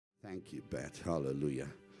Thank you, Pat. Hallelujah.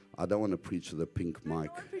 I don't want to preach with a pink mic. I don't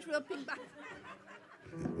want to preach with a pink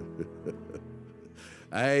mic.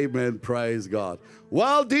 Amen. Praise God.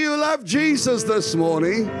 Well, do you love Jesus this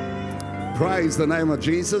morning? Praise the name of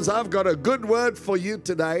Jesus. I've got a good word for you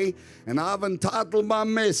today, and I've entitled my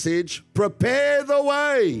message, Prepare the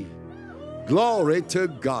Way. Glory to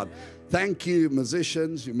God. Thank you,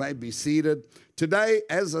 musicians. You may be seated. Today,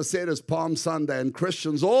 as I said, is Palm Sunday, and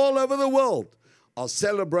Christians all over the world are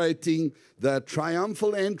celebrating the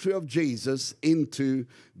triumphal entry of Jesus into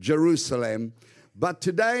Jerusalem. But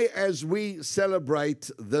today, as we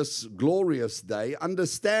celebrate this glorious day,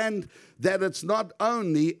 understand that it's not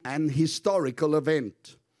only an historical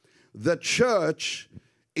event. The church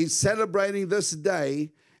is celebrating this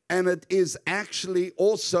day, and it is actually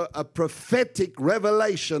also a prophetic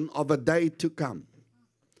revelation of a day to come.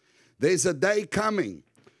 There's a day coming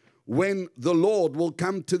when the Lord will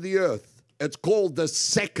come to the earth. It's called the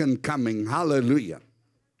second coming. Hallelujah.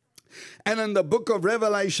 And in the book of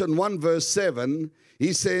Revelation 1 verse 7,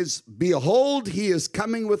 he says, Behold, he is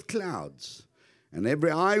coming with clouds, and every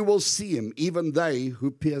eye will see him, even they who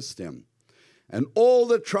pierced him. And all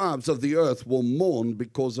the tribes of the earth will mourn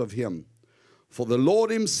because of him. For the Lord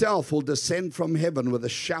himself will descend from heaven with a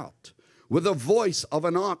shout, with the voice of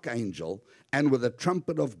an archangel, and with a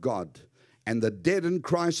trumpet of God. And the dead in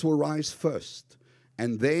Christ will rise first.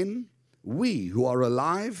 And then we who are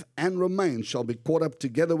alive and remain shall be caught up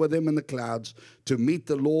together with them in the clouds to meet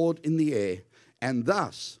the Lord in the air. And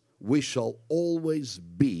thus we shall always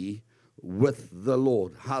be with the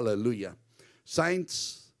Lord. Hallelujah.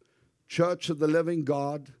 Saints, Church of the Living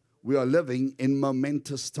God, we are living in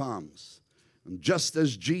momentous times. And just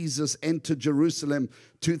as Jesus entered Jerusalem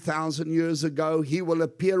 2,000 years ago, he will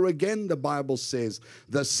appear again, the Bible says,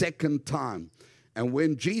 the second time. And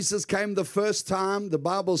when Jesus came the first time, the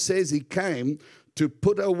Bible says he came to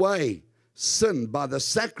put away sin by the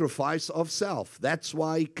sacrifice of self. That's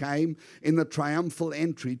why he came in the triumphal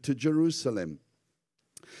entry to Jerusalem.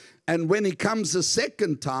 And when he comes the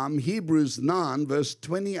second time, Hebrews 9 verse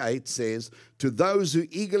 28 says, To those who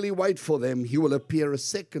eagerly wait for them, he will appear a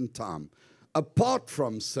second time, apart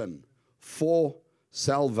from sin, for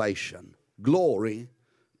salvation. Glory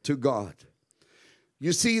to God.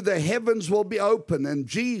 You see, the heavens will be open, and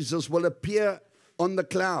Jesus will appear on the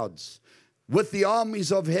clouds with the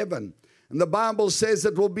armies of heaven. And the Bible says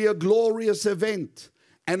it will be a glorious event,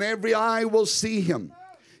 and every eye will see him.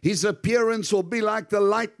 His appearance will be like the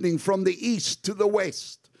lightning from the east to the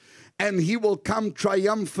west, and he will come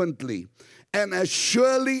triumphantly. And as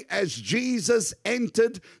surely as Jesus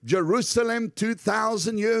entered Jerusalem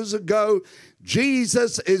 2,000 years ago,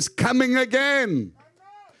 Jesus is coming again.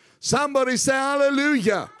 Somebody say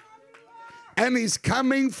hallelujah. And he's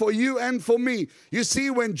coming for you and for me. You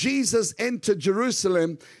see, when Jesus entered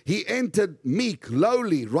Jerusalem, he entered meek,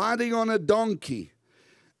 lowly, riding on a donkey.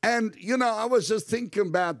 And, you know, I was just thinking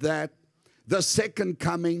about that, the second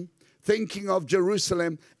coming, thinking of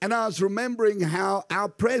Jerusalem. And I was remembering how our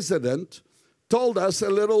president told us a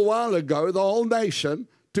little while ago, the whole nation,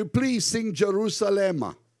 to please sing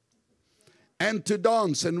Jerusalem and to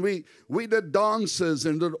dance. And we did dances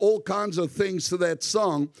and did all kinds of things to that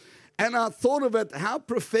song. And I thought of it, how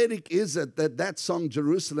prophetic is it that that song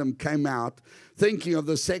Jerusalem came out thinking of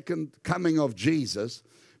the second coming of Jesus,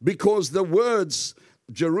 because the words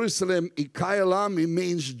Jerusalem Ikayalami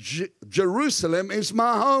means Jerusalem is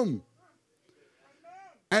my home.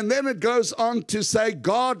 And then it goes on to say,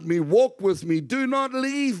 guard me, walk with me, do not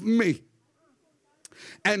leave me.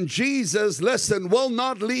 And Jesus, listen, will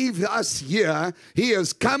not leave us here. He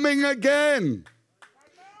is coming again.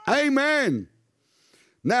 Amen.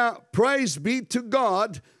 Now, praise be to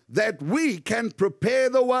God that we can prepare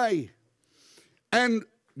the way. And,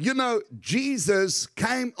 you know, Jesus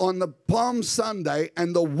came on the Palm Sunday,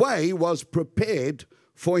 and the way was prepared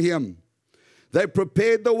for him. They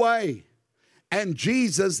prepared the way. And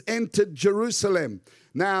Jesus entered Jerusalem.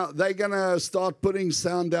 Now, they're going to start putting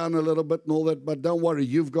sound down a little bit and all that, but don't worry,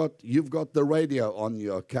 you've got the radio on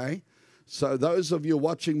you, okay? So those of you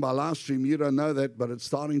watching my live stream, you don't know that, but it's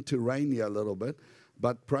starting to rain here a little bit.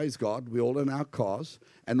 But praise God, we're all in our cars,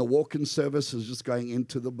 and the walk-in service is just going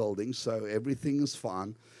into the building, so everything is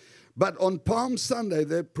fine. But on Palm Sunday,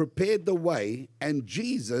 they prepared the way, and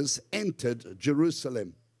Jesus entered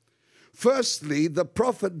Jerusalem. Firstly, the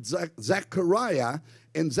prophet Zechariah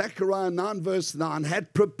in Zechariah 9 verse 9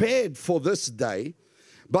 had prepared for this day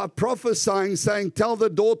by prophesying, saying, Tell the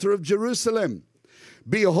daughter of Jerusalem,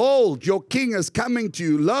 Behold, your king is coming to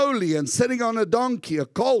you, lowly and sitting on a donkey, a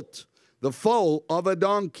colt, the foal of a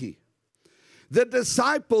donkey. The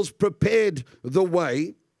disciples prepared the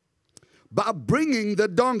way by bringing the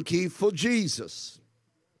donkey for Jesus.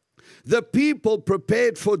 The people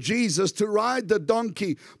prepared for Jesus to ride the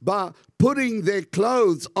donkey by putting their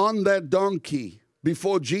clothes on that donkey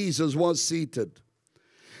before Jesus was seated.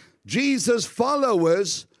 Jesus'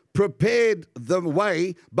 followers prepared the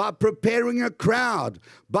way by preparing a crowd,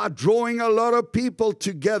 by drawing a lot of people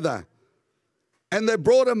together. And they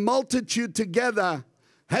brought a multitude together.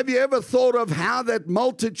 Have you ever thought of how that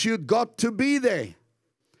multitude got to be there?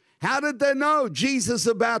 How did they know Jesus is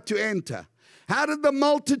about to enter? How did the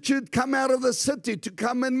multitude come out of the city to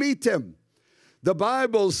come and meet him? The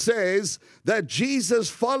Bible says that Jesus'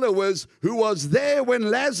 followers, who was there when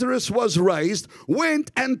Lazarus was raised,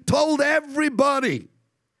 went and told everybody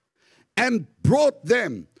and brought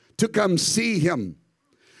them to come see him.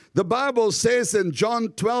 The Bible says in John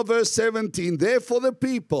 12, verse 17, therefore the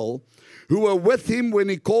people who were with him when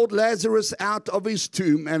he called Lazarus out of his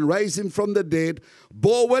tomb and raised him from the dead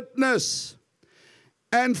bore witness.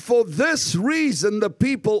 And for this reason the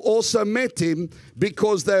people also met him,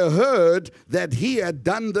 because they heard that he had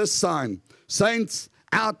done this sign. Saints,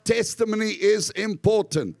 our testimony is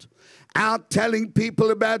important. Our telling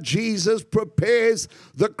people about Jesus prepares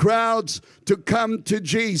the crowds to come to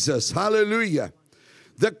Jesus. Hallelujah.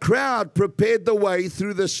 The crowd prepared the way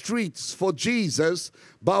through the streets for Jesus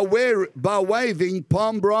by waving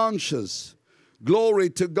palm branches. Glory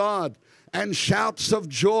to God. And shouts of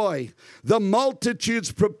joy. The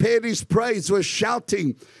multitudes prepared his praise with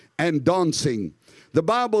shouting and dancing. The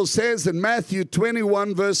Bible says in Matthew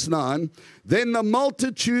 21 verse 9, then the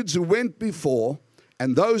multitudes who went before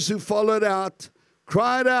and those who followed out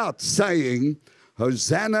cried out, saying,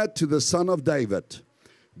 Hosanna to the Son of David.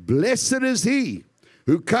 Blessed is he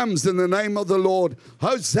who comes in the name of the Lord.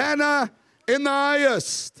 Hosanna in the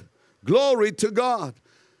highest. Glory to God.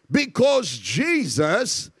 Because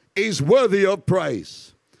Jesus is worthy of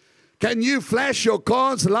praise. Can you flash your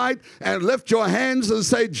car's light and lift your hands and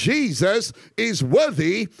say, Jesus is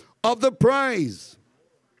worthy of the praise?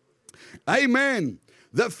 Amen.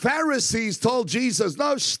 The Pharisees told Jesus,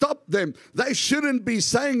 no, stop them. They shouldn't be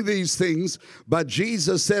saying these things. But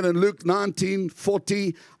Jesus said in Luke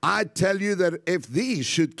 19:40, I tell you that if these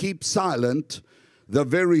should keep silent, the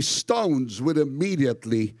very stones would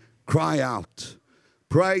immediately cry out.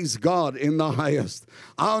 Praise God in the highest.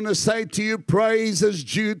 I want to say to you, praise is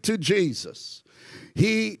due to Jesus.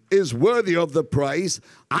 He is worthy of the praise.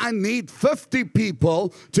 I need 50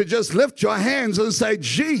 people to just lift your hands and say,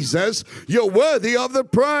 Jesus, you're worthy of the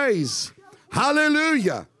praise.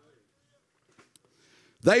 Hallelujah.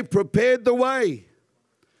 They prepared the way.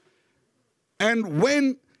 And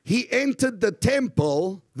when he entered the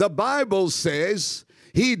temple, the Bible says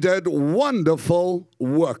he did wonderful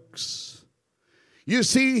works. You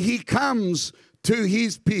see, he comes to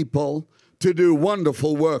his people to do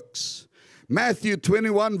wonderful works. Matthew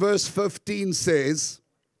 21 verse 15 says,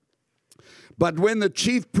 but when the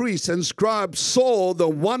chief priests and scribes saw the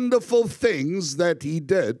wonderful things that he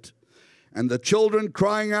did, and the children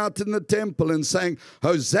crying out in the temple and saying,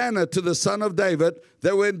 Hosanna to the Son of David,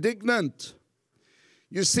 they were indignant.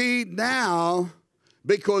 You see, now,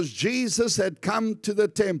 because Jesus had come to the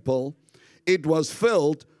temple, it was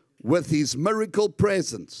filled with his miracle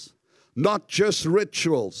presence, not just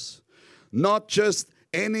rituals, not just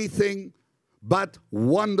anything, but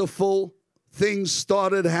wonderful things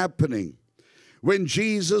started happening. When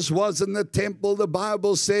Jesus was in the temple, the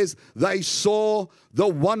Bible says they saw the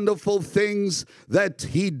wonderful things that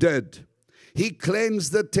he did. He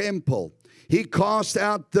cleansed the temple. He cast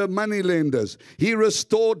out the moneylenders. He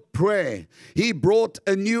restored prayer. He brought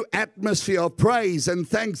a new atmosphere of praise and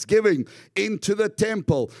thanksgiving into the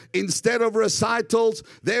temple. Instead of recitals,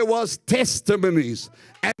 there was testimonies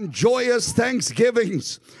and joyous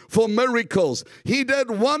thanksgivings for miracles. He did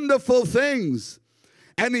wonderful things.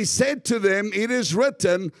 And he said to them, it is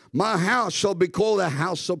written, my house shall be called a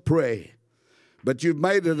house of prayer, but you've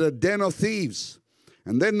made it a den of thieves.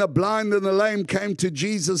 And then the blind and the lame came to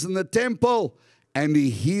Jesus in the temple, and he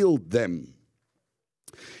healed them.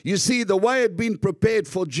 You see, the way had been prepared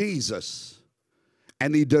for Jesus,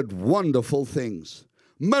 and he did wonderful things.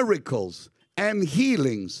 Miracles and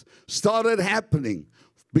healings started happening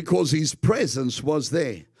because his presence was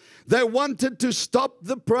there. They wanted to stop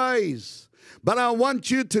the praise. But I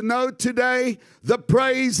want you to know today, the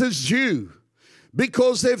praise is due.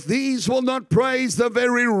 Because if these will not praise, the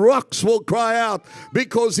very rocks will cry out,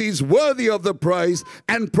 because he's worthy of the praise,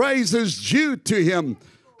 and praise is due to him.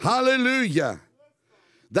 Hallelujah.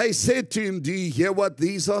 They said to him, do you hear what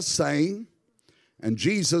these are saying? And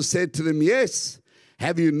Jesus said to them, yes.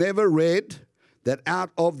 Have you never read that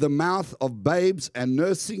out of the mouth of babes and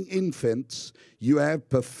nursing infants you have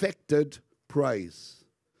perfected praise.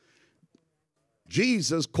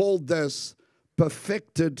 Jesus called this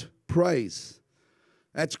perfected praise.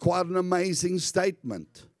 That's quite an amazing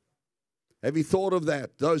statement. Have you thought of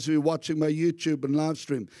that? Those who are watching my YouTube and live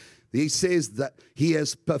stream, he says that he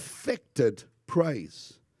has perfected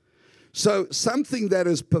praise. So something that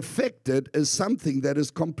is perfected is something that is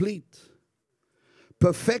complete.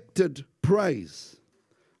 Perfected praise.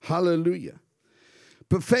 Hallelujah.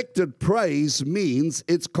 Perfected praise means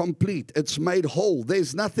it's complete. It's made whole.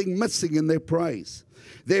 There's nothing missing in their praise.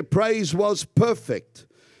 Their praise was perfect.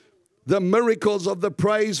 The miracles of the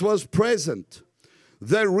praise was present.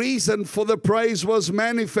 The reason for the praise was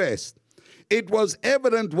manifest. It was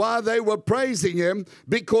evident why they were praising him,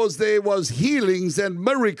 because there was healings and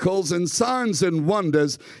miracles and signs and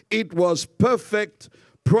wonders. It was perfect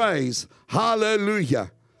praise.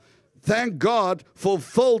 Hallelujah. Thank God for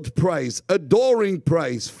filled praise, adoring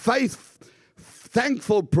praise,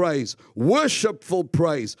 thankful praise, worshipful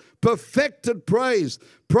praise, perfected praise,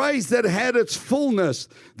 praise that had its fullness.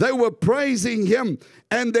 They were praising him,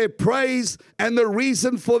 and their praise and the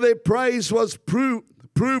reason for their praise was proven.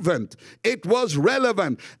 It was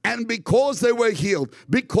relevant. And because they were healed,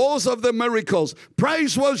 because of the miracles,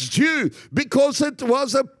 praise was due, because it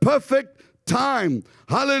was a perfect time,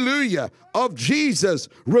 hallelujah, of Jesus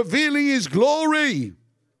revealing his glory.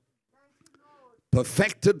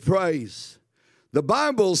 Perfected praise. The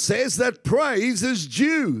Bible says that praise is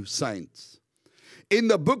due, saints. In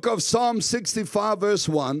the book of Psalm 65 verse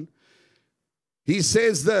 1, he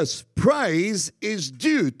says this: praise is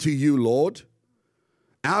due to you, Lord,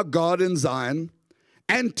 our God in Zion,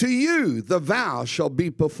 and to you the vow shall be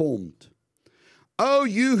performed. O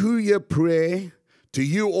you who hear prayer, to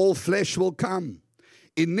you all flesh will come.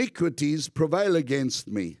 Iniquities prevail against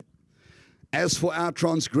me. As for our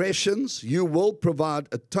transgressions, you will provide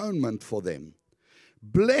atonement for them.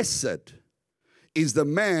 Blessed is the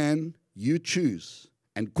man you choose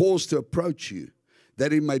and cause to approach you,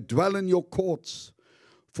 that he may dwell in your courts.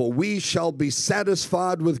 For we shall be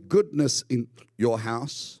satisfied with goodness in your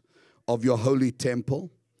house of your holy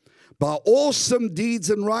temple. By awesome deeds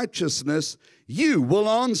and righteousness, you will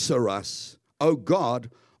answer us, O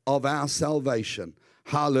God of our salvation.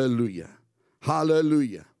 Hallelujah.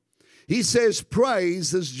 Hallelujah. He says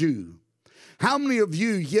praise is due. How many of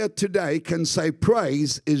you here today can say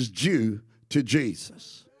praise is due to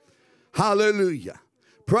Jesus? Hallelujah.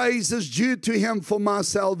 Praise is due to him for my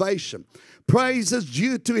salvation. Praise is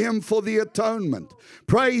due to him for the atonement.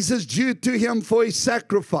 Praise is due to him for his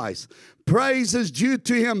sacrifice. Praise is due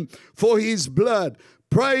to him for his blood.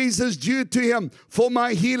 Praise is due to him for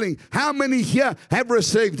my healing. How many here have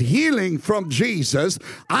received healing from Jesus?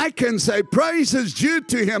 I can say praise is due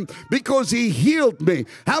to him because he healed me.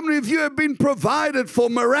 How many of you have been provided for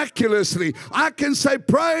miraculously? I can say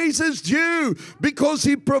praise is due because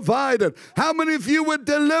he provided. How many of you were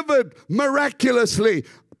delivered miraculously?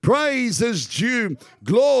 Praise is due.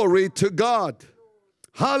 Glory to God.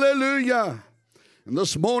 Hallelujah. And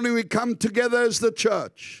this morning we come together as the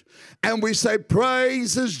church and we say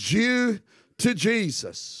praise is due to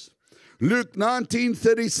Jesus. Luke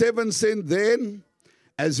 19:37 said, then,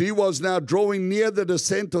 as he was now drawing near the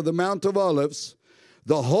descent of the Mount of Olives,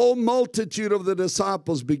 the whole multitude of the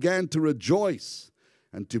disciples began to rejoice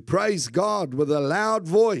and to praise God with a loud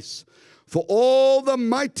voice for all the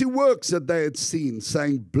mighty works that they had seen,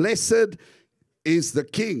 saying, blessed is the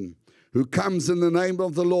King who comes in the name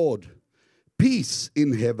of the Lord. Peace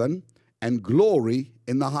in heaven and glory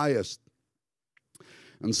in the highest.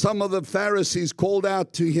 And some of the Pharisees called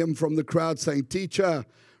out to him from the crowd, saying, teacher,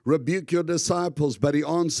 rebuke your disciples. But he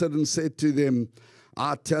answered and said to them,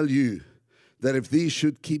 I tell you that if these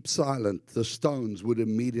should keep silent, the stones would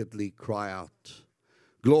immediately cry out.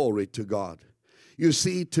 Glory to God. You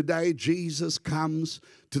see, today Jesus comes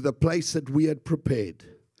to the place that we had prepared.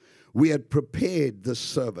 We had prepared this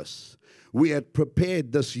service. We had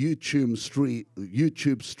prepared this YouTube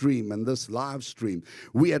stream and this live stream.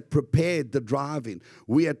 We had prepared the drive-in.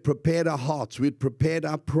 We had prepared our hearts. We had prepared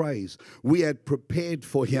our praise. We had prepared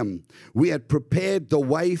for him. We had prepared the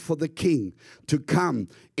way for the King to come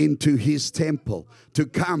into his temple, to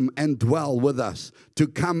come and dwell with us, to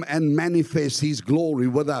come and manifest his glory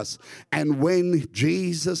with us. And when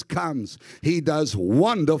Jesus comes, he does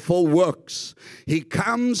wonderful works. He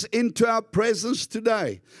comes into our presence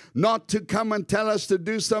today, not to come and tell us to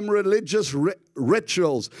do some religious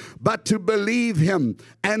rituals, but to believe Him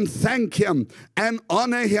and thank Him and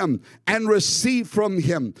honor Him and receive from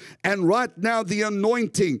Him. And right now, the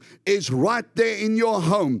anointing is right there in your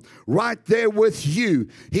home, right there with you.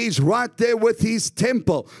 He's right there with His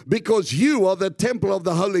temple, because you are the temple of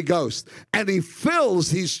the Holy Ghost, and He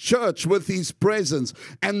fills His church with His presence.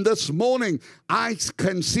 And this morning, I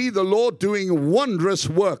can see the Lord doing wondrous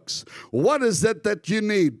works. What is it that you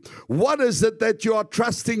need? What is it that you are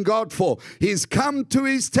trusting God for? He's come to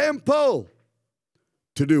His temple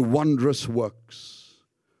to do wondrous works.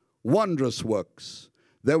 Wondrous works.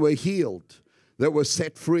 They were healed. They were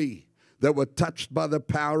set free. They were touched by the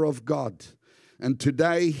power of God. And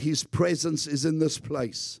today, His presence is in this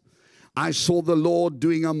place. I saw the Lord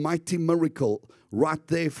doing a mighty miracle right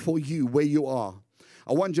there for you where you are.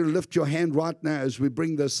 I want you to lift your hand right now as we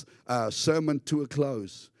bring this sermon to a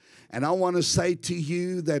close. And I want to say to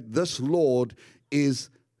you that this Lord is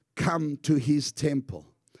come to His temple.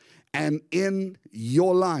 And in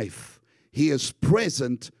your life, He is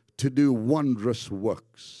present to do wondrous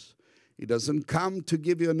works. He doesn't come to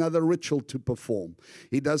give you another ritual to perform.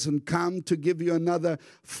 He doesn't come to give you another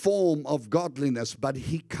form of godliness, but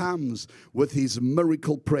He comes with His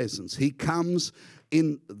miracle presence. He comes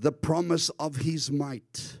in the promise of His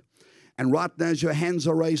might. And right now, as your hands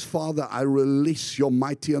are raised, Father, I release your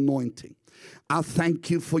mighty anointing. I thank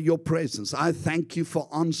you for your presence. I thank you for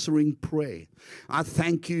answering prayer. I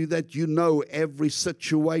thank you that you know every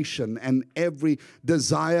situation and every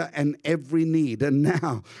desire and every need. And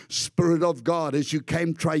now, Spirit of God, as you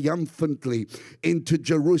came triumphantly into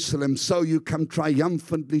Jerusalem, so you come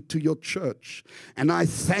triumphantly to your church. And I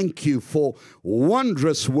thank you for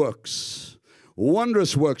wondrous works.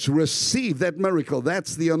 Wondrous works. Receive that miracle.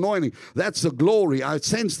 That's the anointing. That's the glory. I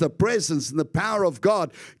sense the presence and the power of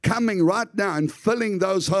God coming right now and filling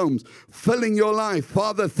those homes, filling your life.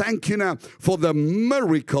 Father, thank you now for the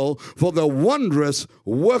miracle, for the wondrous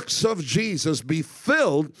works of Jesus. Be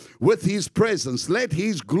filled with His presence. Let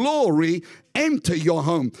His glory enter your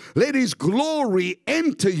home. Let His glory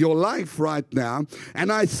enter your life right now.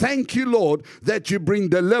 And I thank you, Lord, that you bring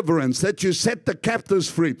deliverance, that you set the captives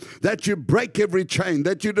free, that you break every chain,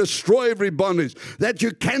 that you destroy every bondage, that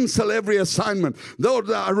you cancel every assignment.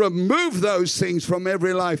 Lord, I remove those things from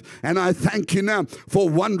every life. And I thank you now for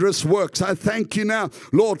wondrous works. I thank you now,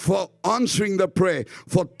 Lord, for answering the prayer,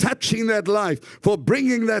 for touching that life, for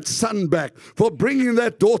bringing that son back, for bringing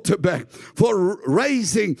that daughter back, for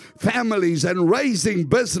raising families and raising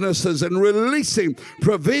businesses and releasing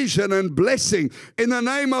provision and blessing. In the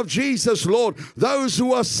name of Jesus, Lord, those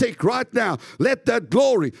who are sick right now, let that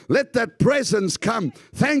glory, let that presence come.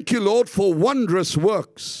 Thank you, Lord, for wondrous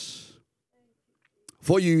works.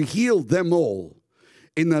 For you healed them all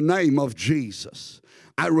in the name of Jesus.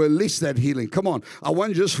 I release that healing. Come on. I want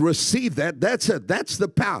you to just receive that. That's it. That's the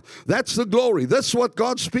power. That's the glory. That's what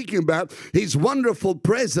God's speaking about. His wonderful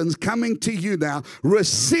presence coming to you now.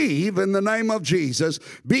 Receive in the name of Jesus.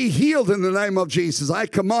 Be healed in the name of Jesus. I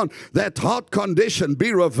command that heart condition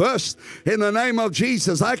be reversed in the name of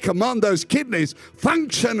Jesus. I command those kidneys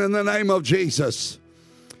function in the name of Jesus.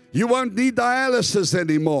 You won't need dialysis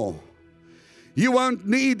anymore. You won't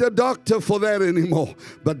need a doctor for that anymore.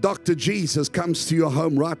 But Dr. Jesus comes to your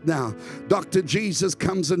home right now. Dr. Jesus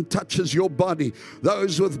comes and touches your body.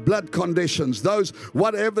 Those with blood conditions, those,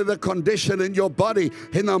 whatever the condition in your body,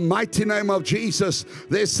 in the mighty name of Jesus.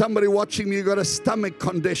 There's somebody watching me, you got a stomach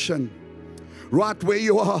condition. Right where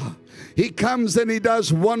you are. He comes and He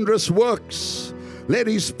does wondrous works. Let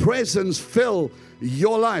His presence fill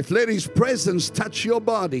your life. Let His presence touch your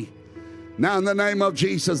body. Now in the name of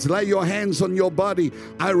Jesus, lay your hands on your body.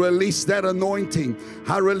 I release that anointing.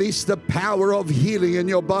 I release the power of healing in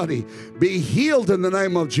your body. Be healed in the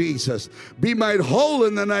name of Jesus. Be made whole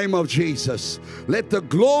in the name of Jesus. Let the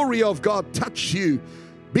glory of God touch you.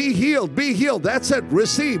 Be healed, be healed. That's it.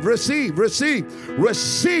 Receive, receive, receive.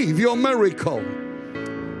 Receive your miracle.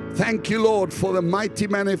 Thank you, Lord, for the mighty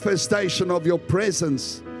manifestation of your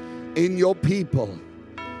presence in your people.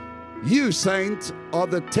 You, saint, are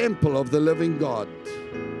the temple of the living God.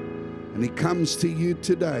 And He comes to you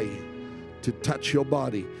today to touch your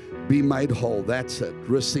body. Be made whole. That's it.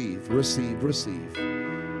 Receive, receive, receive.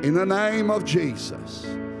 In the name of Jesus.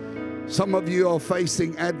 Some of you are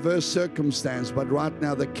facing adverse circumstance, but right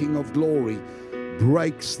now the King of Glory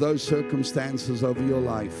breaks those circumstances over your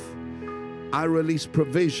life. I release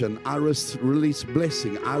provision. I release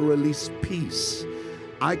blessing. I release peace.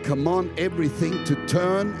 I command everything to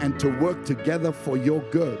turn and to work together for your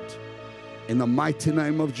good. In the mighty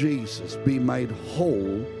name of Jesus, be made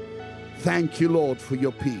whole. Thank you, Lord, for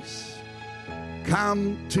your peace.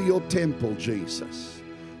 Come to your temple, Jesus.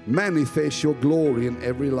 manifest your glory in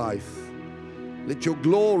every life. Let your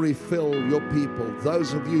glory fill your people.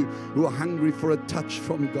 Those of you who are hungry for a touch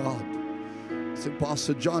from God. Say,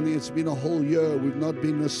 Pastor Johnny, it's been a whole year. We've not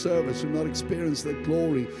been in a service. We've not experienced that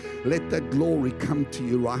glory. Let that glory come to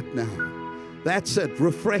you right now. That's it.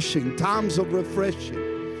 Refreshing. Times of refreshing.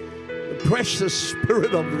 The precious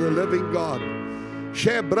Spirit of the living God. Just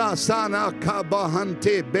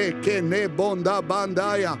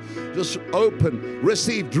open,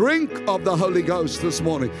 receive, drink of the Holy Ghost this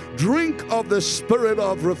morning. Drink of the Spirit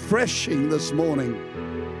of refreshing this morning.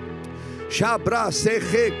 Those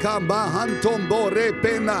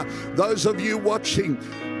of you watching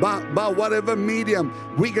by whatever medium,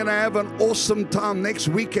 we're going to have an awesome time next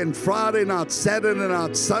weekend, Friday night, Saturday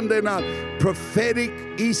night, Sunday night, prophetic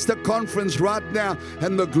Easter conference right now,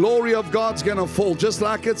 and the glory of God's going to fall just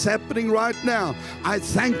like it's happening right now. I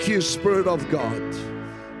thank you, Spirit of God.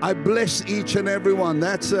 I bless each and every one.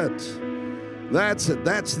 That's it. That's it.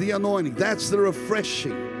 That's the anointing. That's the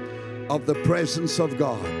refreshing of the presence of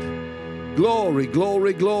God. Glory,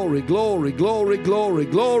 glory, glory, glory, glory, glory,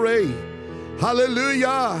 glory.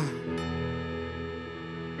 Hallelujah.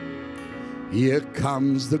 Here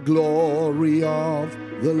comes the glory of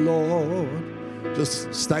the Lord.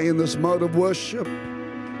 Just stay in this mode of worship.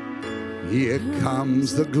 Here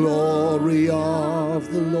comes the glory of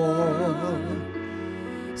the Lord,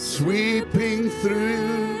 sweeping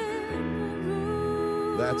through.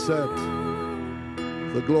 That's it.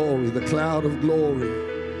 The glory, the cloud of glory.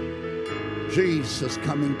 Jesus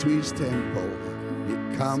coming to his temple.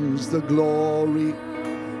 Here comes the glory,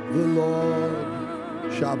 the Lord.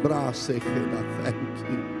 Shabrasechena, thank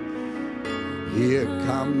you. Here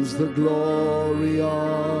comes the glory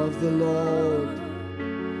of the Lord.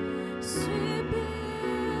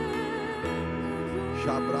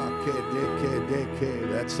 Shabrakedeke,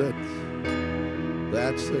 that's it.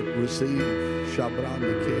 That's it. Receive.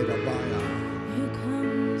 Shabranekedabaya.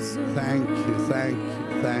 Thank you, thank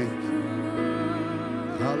you, thank you.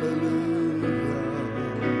 Hallelujah.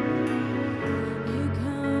 Here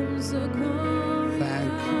comes the glory.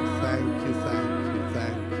 Thank you, thank you, thank you,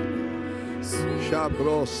 thank you.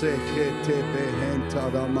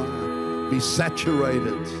 Be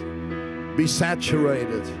saturated. Be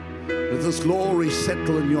saturated. Let this glory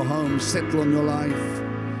settle in your home, settle in your life.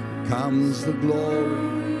 Comes the glory.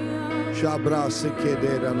 Thank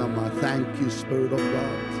you, Spirit of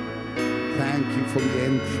God. Thank you for the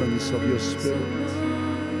entrance of your Spirit.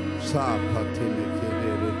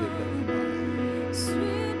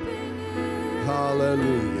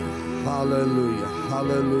 Hallelujah, hallelujah,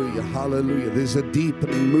 hallelujah, hallelujah. There's a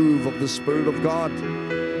deepening move of the Spirit of God.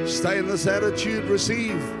 Stay in this attitude,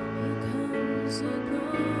 receive.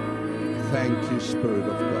 Thank you, Spirit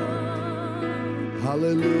of God.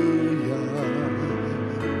 Hallelujah.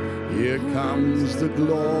 Here comes the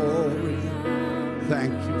glory.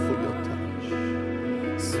 Thank you for your touch.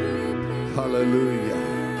 Hallelujah.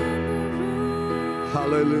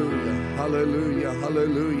 Hallelujah, hallelujah,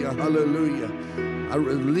 hallelujah, hallelujah. I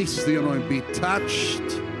release the anointing. Be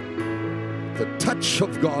touched. The touch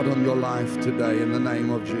of God on your life today in the name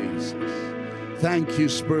of Jesus. Thank you,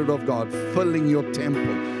 Spirit of God, filling your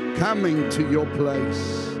temple, coming to your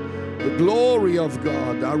place. The glory of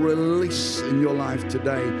God, I release in your life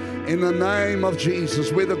today in the name of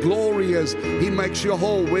Jesus. Where the glory is, He makes you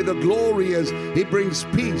whole. Where the glory is, He brings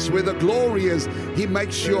peace. Where the glory is, He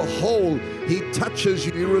makes you whole. He touches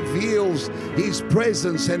you. He reveals His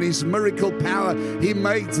presence and His miracle power. He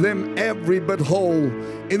makes them every bit whole.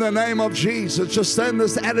 In the name of Jesus, just stay in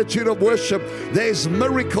this attitude of worship. There's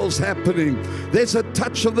miracles happening. There's a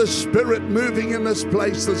touch of the Spirit moving in this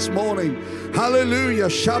place this morning. Hallelujah.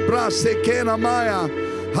 Shabra sekena maya.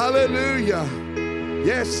 Hallelujah.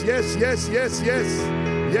 Yes, yes, yes, yes, yes.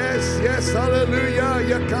 Yes, yes. Hallelujah.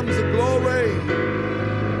 Here comes the glory.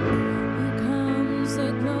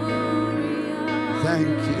 Thank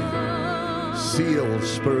you. Seal,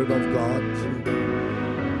 Spirit of God,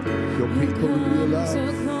 your people in your love.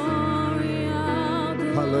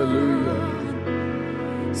 Hallelujah.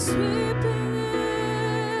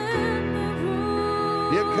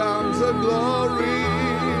 Here comes the glory.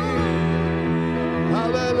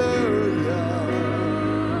 Hallelujah.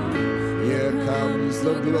 Here comes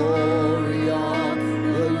the glory of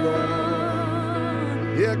the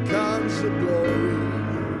Lord. Here comes the glory.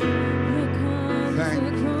 Thank you.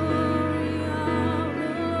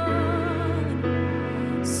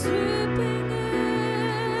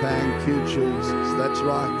 Thank you, Jesus. That's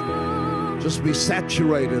right. Just be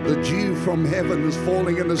saturated. The dew from heaven is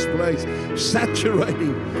falling in this place,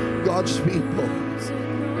 saturating God's people.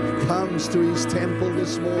 He comes to His temple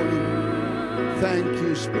this morning. Thank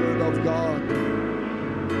you, Spirit of God.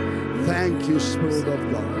 Thank you, Spirit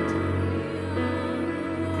of God.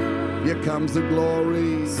 Here comes the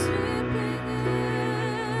glory.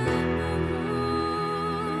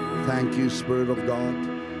 Thank you, Spirit of God.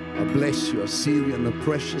 I bless you. I seal you in the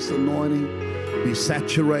precious anointing. Be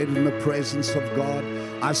saturated in the presence of God.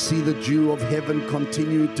 I see the dew of heaven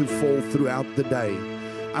continue to fall throughout the day.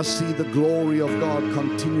 I see the glory of God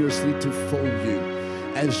continuously to fill you.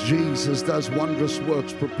 As Jesus does wondrous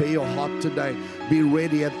works, prepare your heart today. Be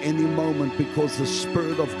ready at any moment, because the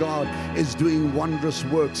Spirit of God is doing wondrous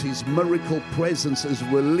works. His miracle presence is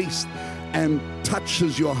released and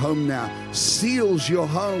touches your home now, seals your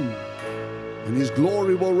home. And His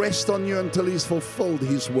glory will rest on you until He's fulfilled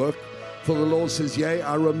His work. For the Lord says, yea,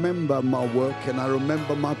 I remember my work, and I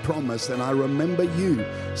remember my promise, and I remember you,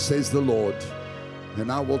 says the Lord.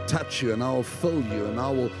 And I will touch you, and I will fill you, and I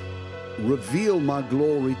will reveal my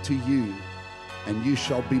glory to you, and you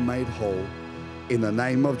shall be made whole. In the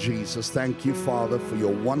name of Jesus, thank you, Father, for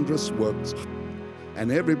your wondrous works.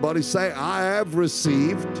 And everybody say, I have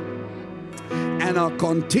received, and I'll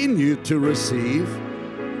continue to receive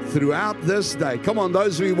throughout this day. Come on,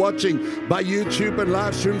 those of you watching by YouTube and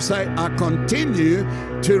live stream, say, I continue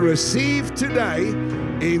to receive today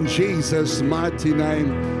in Jesus' mighty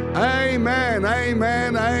name. Amen,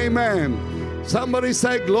 amen, amen. Somebody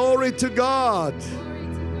say, glory to God.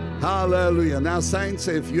 Hallelujah. Now, saints,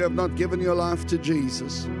 if you have not given your life to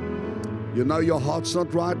Jesus, you know your heart's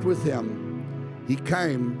not right with Him. He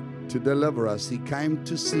came to deliver us. He came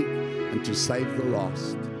to seek and to save the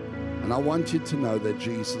lost. And I want you to know that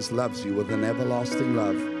Jesus loves you with an everlasting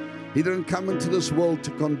love. He didn't come into this world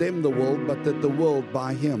to condemn the world, but that the world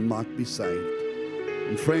by Him might be saved.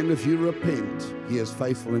 And friend, if you repent, He is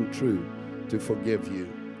faithful and true to forgive you.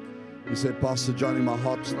 You said, Pastor Johnny, my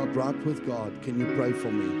heart's not right with God. Can you pray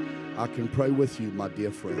for me? I can pray with you, my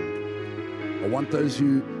dear friend. I want those of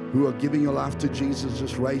you who are giving your life to Jesus,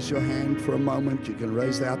 just raise your hand for a moment. You can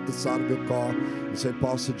raise it out the side of your car and say,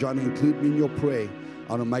 Pastor Johnny, include me in your prayer.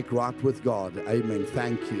 I want to make right with God. Amen.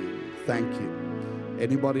 Thank you. Thank you.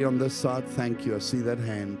 Anybody on this side? Thank you. I see that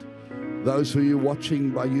hand. Those who are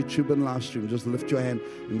watching by YouTube and live stream, just lift your hand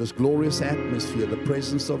in this glorious atmosphere. The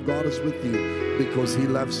presence of God is with you because He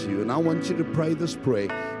loves you. And I want you to pray this prayer.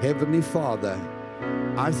 Heavenly Father,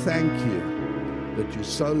 I thank you that you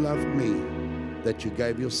so loved me, that you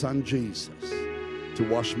gave your Son Jesus to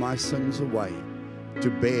wash my sins away,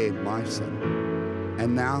 to bear my sin.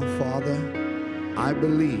 And now, Father, I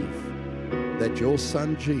believe that your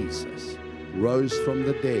Son Jesus rose from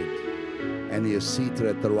the dead, and He is seated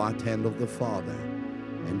at the right hand of the Father.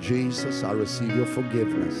 And Jesus, I receive your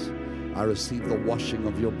forgiveness. I receive the washing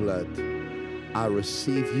of your blood. I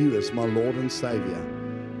receive you as my Lord and Savior.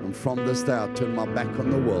 And from this day, I'll turn my back on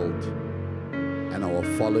the world, and I will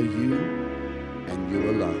follow you and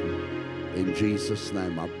you alone. In Jesus'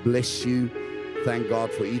 name, I bless you. Thank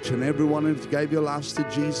God for each and every one who gave your lives to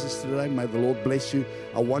Jesus today. May the Lord bless you.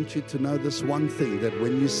 I want you to know this one thing, that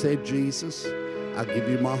when you said, Jesus, I give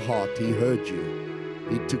you my heart, He heard you.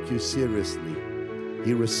 He took you seriously.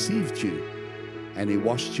 He received you, and He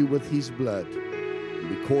washed you with His blood. And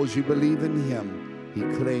because you believe in Him, He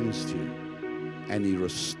cleansed you, and He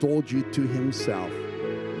restored you to Himself.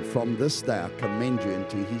 And from this day, I commend you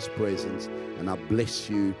into His presence, and I bless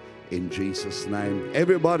you in Jesus' name.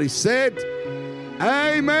 Everybody said,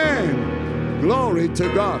 amen. Glory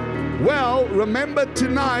to God. Well, remember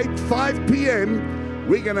tonight, 5 p.m.,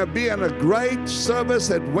 we're going to be in a great service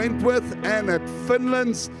at Wentworth and at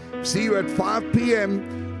Finland's. See you at 5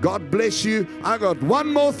 p.m. God bless you. I got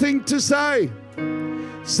one more thing to say.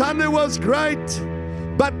 Sunday was great,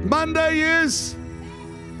 but Monday is.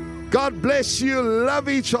 God bless you. Love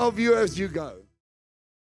each of you as you go.